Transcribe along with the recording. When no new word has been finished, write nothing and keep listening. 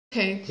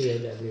Okay.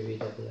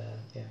 T-O-W-E-L-L,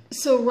 yeah.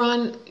 So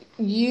Ron,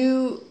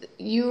 you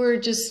were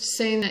just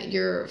saying that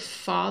your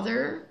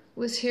father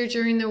was here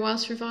during the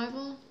Welsh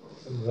revival?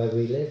 Well,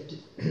 we lived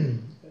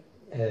and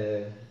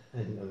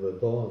were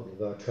born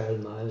about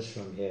 12 miles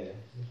from here,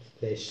 a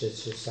place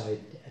just beside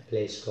a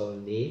place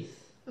called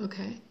Neath.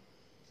 Okay.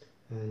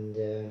 And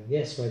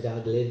yes, my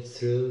dad lived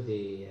through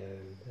the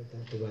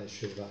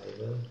Welsh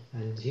revival,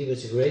 and he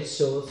was a great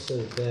source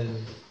of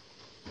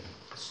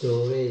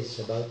stories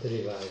about the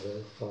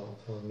revival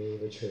for me,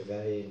 which were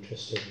very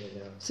interesting, you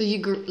know. So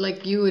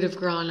you would have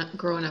grown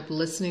up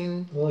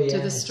listening to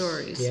the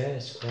stories.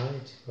 Yes,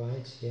 quite,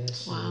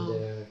 yes. Wow.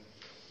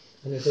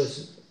 And of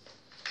course,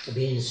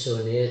 being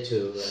so near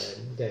to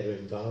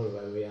Derwentfawr,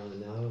 where we are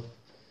now,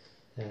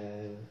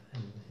 and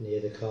near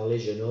the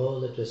college, and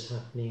all that was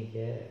happening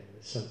here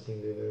was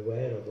something we were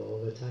aware of all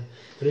the time.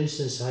 For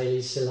instance,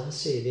 Haile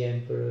Selassie, the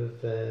Emperor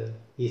of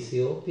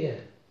Ethiopia,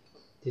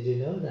 did you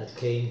know that,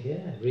 came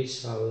here?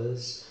 Rees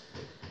Howells,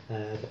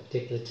 at a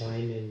particular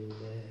time in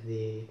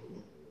the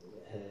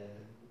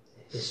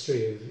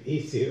history of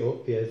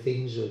Ethiopia,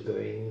 things were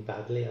going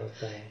badly out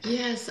there.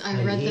 Yes,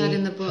 I read that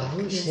in the book.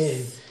 Yes.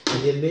 Him.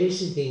 And the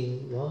amazing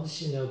thing was,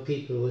 you know,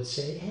 people would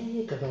say,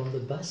 hey, I got on the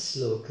bus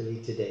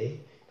locally today.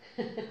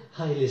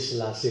 Haile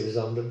Selassie was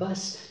on the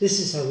bus. This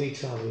is how we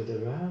travelled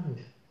around.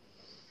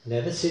 And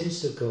ever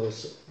since, of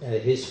course,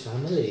 his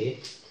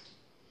family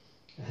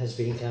has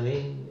been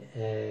coming,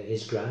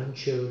 his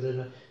grandchildren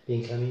have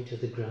been coming to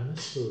the grammar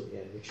school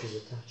here, which was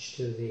attached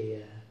to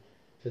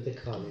the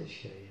college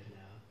here, you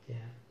know,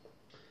 yeah.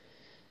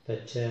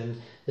 But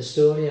the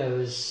story I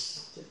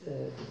was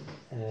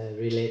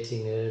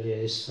relating earlier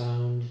is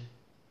found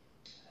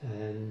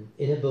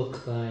in a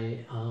book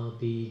by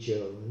R.B.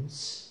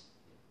 Jones,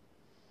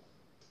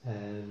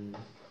 and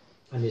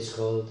it's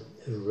called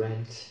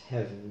Rent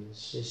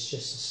Heavens. It's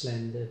just a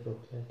slender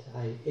booklet.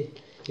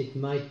 It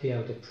might be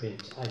out of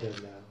print, I don't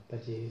know,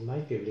 but you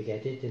might be able to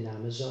get it in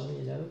Amazon,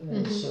 you know,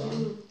 and so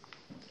on.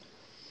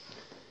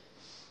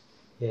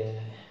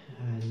 Yeah,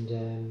 and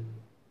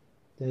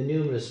there are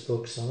numerous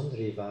books on the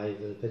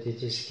revival, but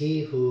it is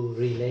he who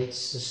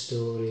relates the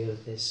story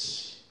of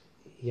this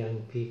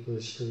young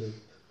people's group.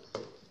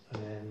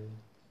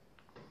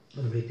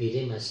 I'm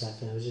repeating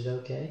myself now, is it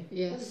okay?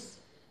 Yes.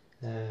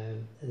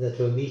 That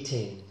were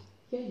meeting,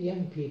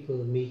 young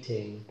people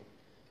meeting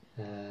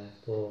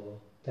for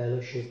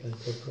fellowship and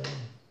for prayer.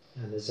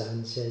 And as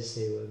Anne says,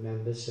 they were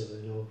members of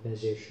an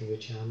organisation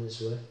which Anne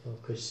has worked for,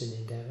 Christian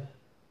Endeavour.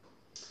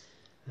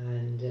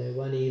 And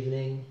one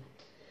evening,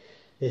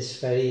 this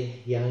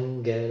very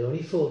young girl,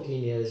 only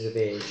 14 years of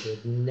age,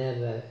 had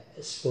never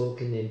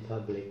spoken in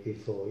public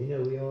before. You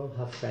know, we all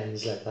have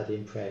friends like that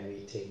in prayer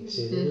meetings.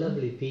 They're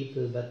lovely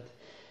people, but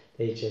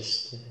they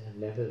just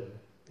never,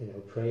 you know,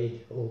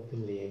 prayed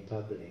openly in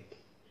public.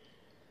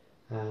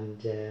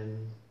 And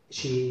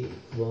she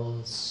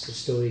was, the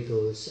story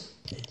goes,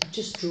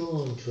 just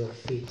drawn to her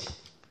feet.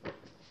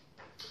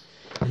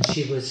 And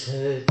she was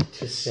heard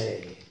to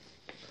say,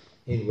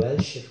 in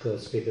Welsh, of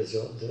course, because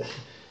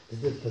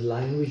the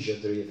language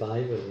of the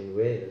revival in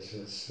Wales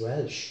was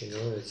Welsh, you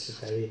know, it's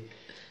a very,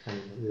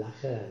 and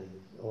Lacha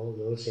and all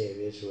those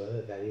areas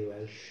were very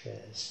Welsh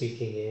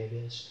speaking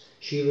areas.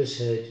 She was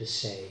heard to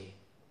say,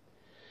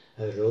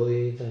 Yr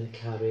yn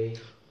caru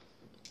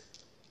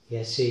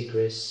Iesu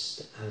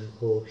Grist am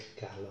holl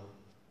galon.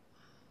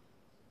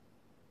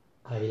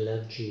 I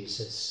love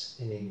Jesus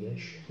in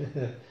English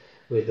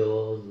with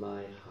all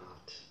my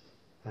heart.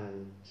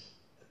 And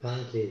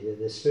apparently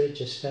the Spirit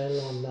just fell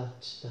on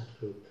that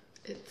group.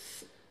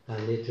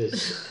 And it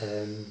was,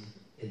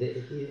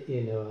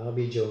 you know,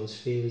 R.B. Jones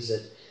feels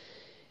that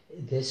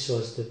this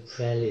was the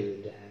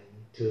prelude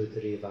to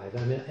the revival.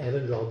 I mean,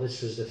 Evan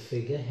Roberts was the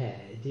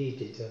figurehead. He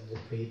did the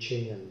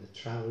preaching and the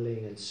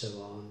travelling and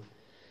so on.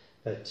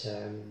 But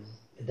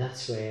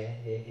that's where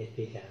it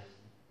began.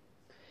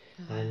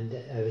 And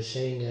I was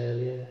saying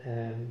earlier,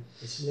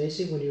 it's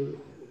amazing when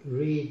you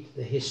read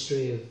the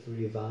history of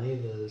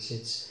revivals,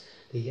 it's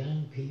the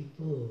young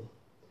people.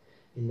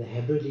 In the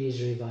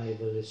Hebrides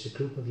revival, it's a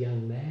group of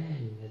young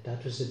men.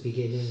 That was the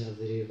beginning of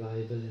the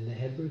revival in the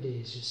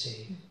Hebrides, you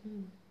see.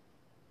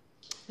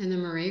 And the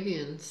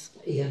Moravians.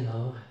 You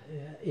know,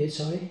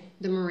 sorry?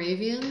 The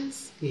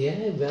Moravians?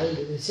 Yeah, well,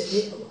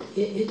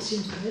 it's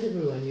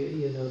incredible when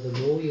you know, the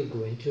more you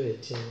go into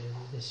it,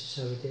 this is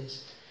how it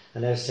is.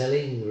 And I was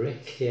telling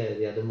Rick here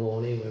the other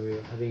morning when we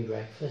were having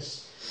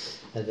breakfast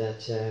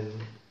that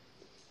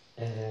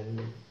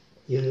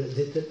you know,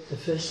 the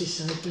first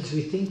disciples,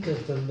 we think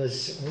of them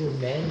as old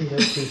men, you know,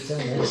 Peter,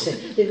 and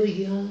they were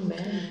young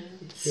men,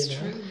 you know.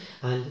 True.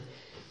 And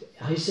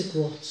Isaac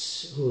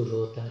Watts, who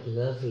wrote that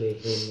lovely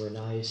hymn, When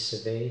I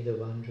Survey the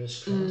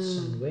Wondrous Cross,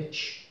 on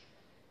which,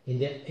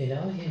 in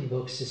our hymn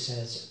books it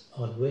says,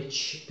 on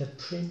which the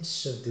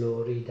Prince of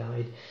Glory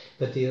died.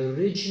 But the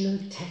original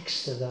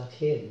text of that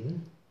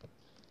hymn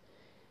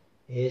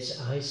is,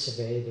 I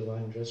survey the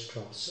wondrous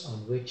cross,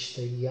 on which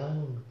the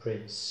young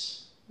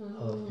Prince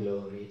of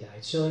Glory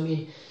died. So, I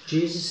mean,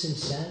 Jesus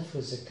himself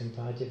was a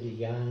comparatively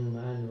young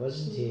man,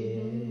 wasn't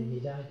he? He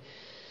died.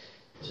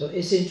 So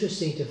it's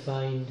interesting to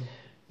find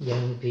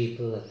young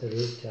people at the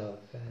root of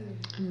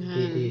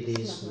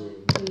these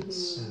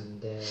movements.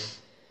 And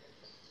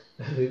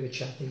we were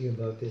chatting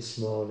about this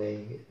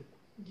morning.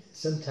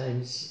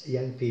 Sometimes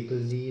young people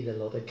need a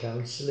lot of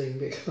counselling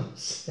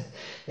because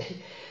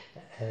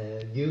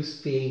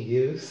youth being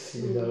youth,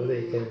 you know,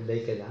 they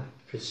can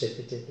act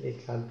precipitately,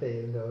 can't they?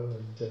 You know,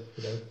 and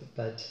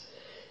but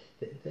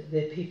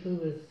they're people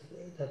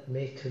that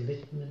make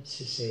commitments,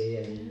 you see,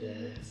 and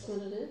that's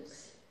what it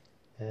is.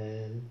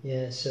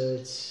 So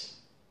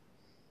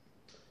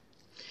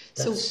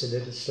that's a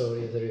little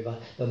story of the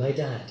revival. But my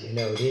dad, you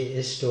know,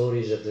 his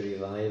stories of the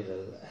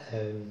revival.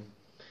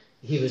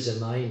 He was a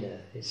miner,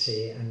 you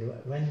see, and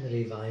when the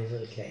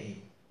revival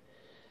came,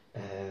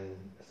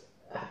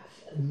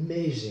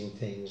 amazing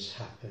things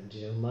happened.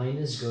 You know,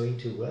 miners going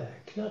to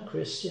work, not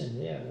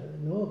Christian,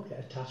 no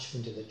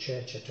attachment to the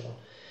church at all.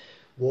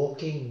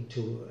 Walking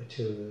to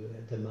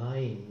the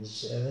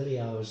mines early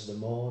hours of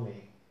the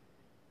morning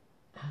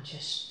and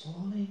just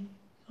falling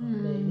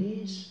on their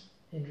knees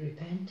in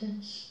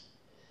repentance.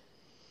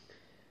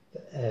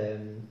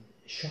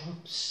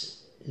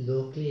 Shops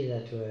locally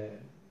that were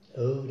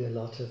owed a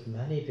lot of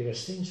money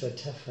because things were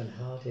tough and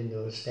hard in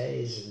those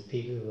days, and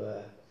people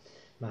were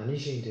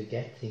managing to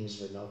get things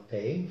but not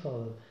paying for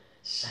them.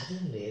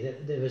 Suddenly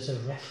there was a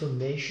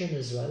reformation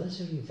as well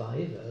as a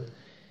revival,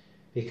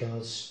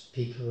 because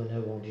people were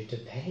now wanting to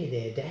pay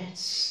their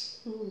debts.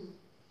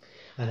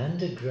 And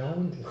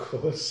underground, of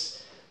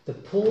course, the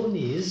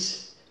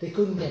ponies, they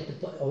couldn't get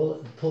all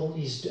the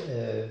ponies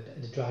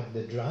drag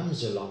the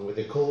drums along with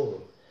the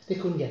coal. They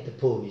couldn't get the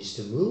ponies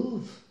to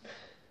move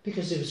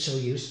because they were so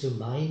used to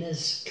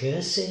miners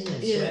cursing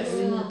and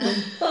swearing at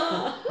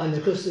them. And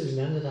of course there was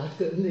none of that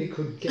good, and they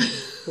couldn't get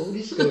the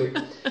ponies going.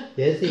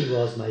 The other thing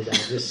was, my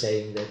dad was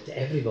saying that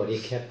everybody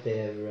kept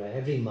their,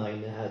 every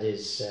miner had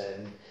his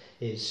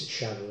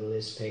shovel,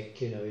 his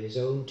pick, you know, his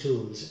own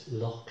tools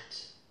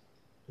locked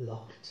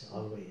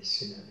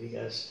always, you know,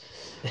 because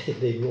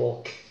they'd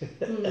walk.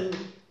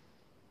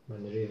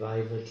 When the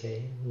revival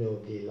came,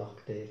 nobody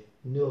locked it.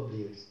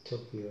 Nobody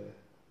took your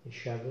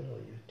shovel or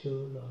your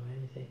tool or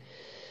anything.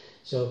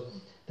 So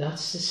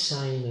that's the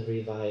sign of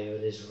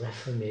revival, is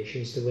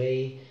reformation. It's the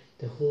way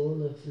the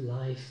whole of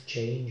life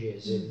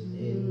changes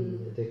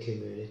in the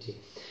community.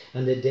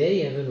 And the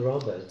day Evan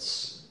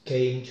Roberts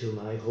came to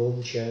my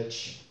home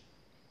church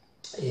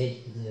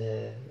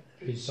in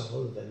Rees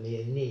Howells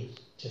near Neath,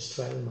 just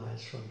 12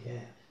 miles from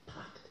here,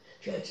 packed.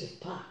 Church is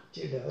packed,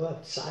 you know,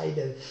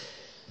 outside.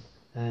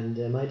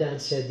 And my dad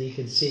said he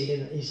could see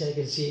him. He said, I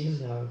can see him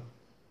now.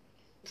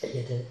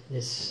 He had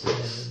this,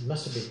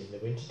 must have been in the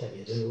winter time, he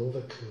had an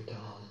overcoat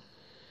on.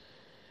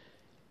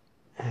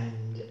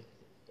 And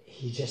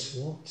he just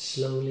walked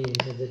slowly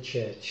into the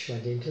church,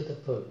 went into the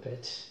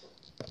pulpit,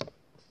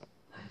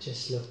 and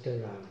just looked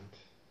around.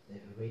 They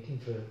were waiting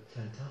for a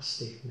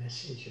fantastic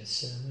message, a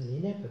sermon. He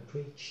never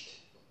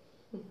preached.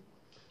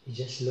 He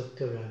just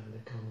looked around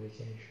the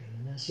congregation,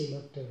 and as he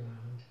looked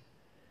around,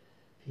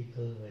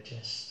 people were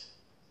just,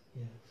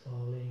 you know,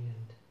 falling,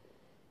 and,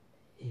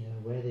 you know,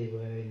 where they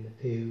were in the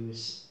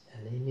pews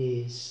and their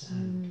knees,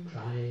 and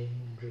crying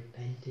and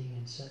repenting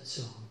and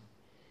so on.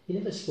 He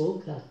never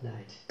spoke that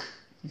night.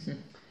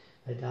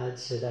 My dad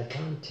said, I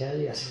can't tell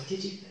you. I said, what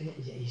did you think?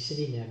 He said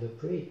he never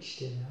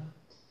preached, you know.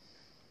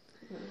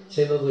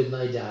 Same with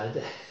my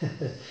dad.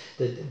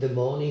 the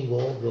morning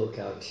war broke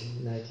out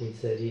in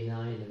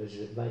 1939. I was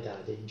with my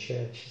dad in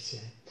church. You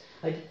see.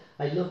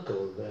 I look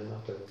old, but I'm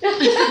not old.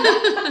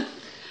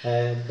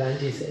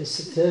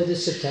 3rd of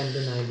September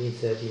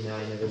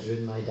 1939, I was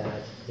with my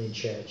dad in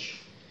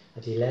church.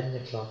 At 11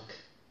 o'clock,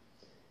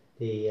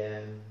 the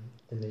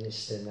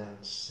minister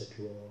announced that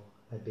war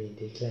had been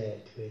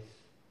declared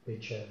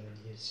with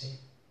Germany, you see.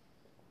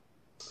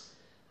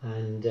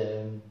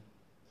 And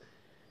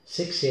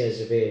 6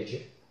 years of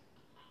age,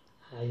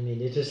 I mean,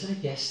 it was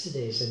like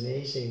yesterday. It's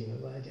amazing.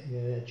 You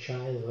know,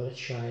 what a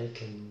child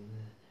can.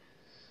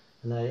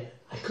 And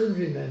I couldn't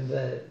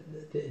remember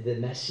the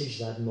message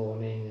that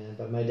morning,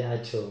 but my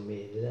dad told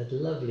me that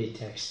lovely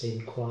text,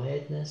 in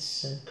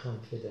quietness and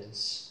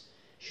confidence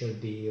shall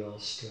be your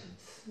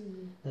strength.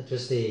 That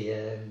was the,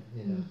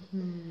 you know,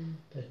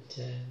 but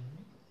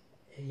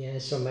yeah,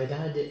 so my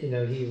dad, you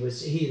know, he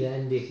was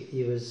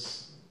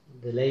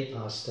the lay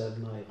pastor of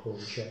my home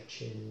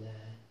church in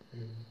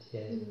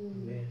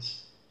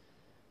Wales.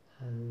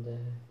 And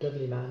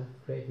lovely man,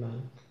 great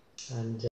man. And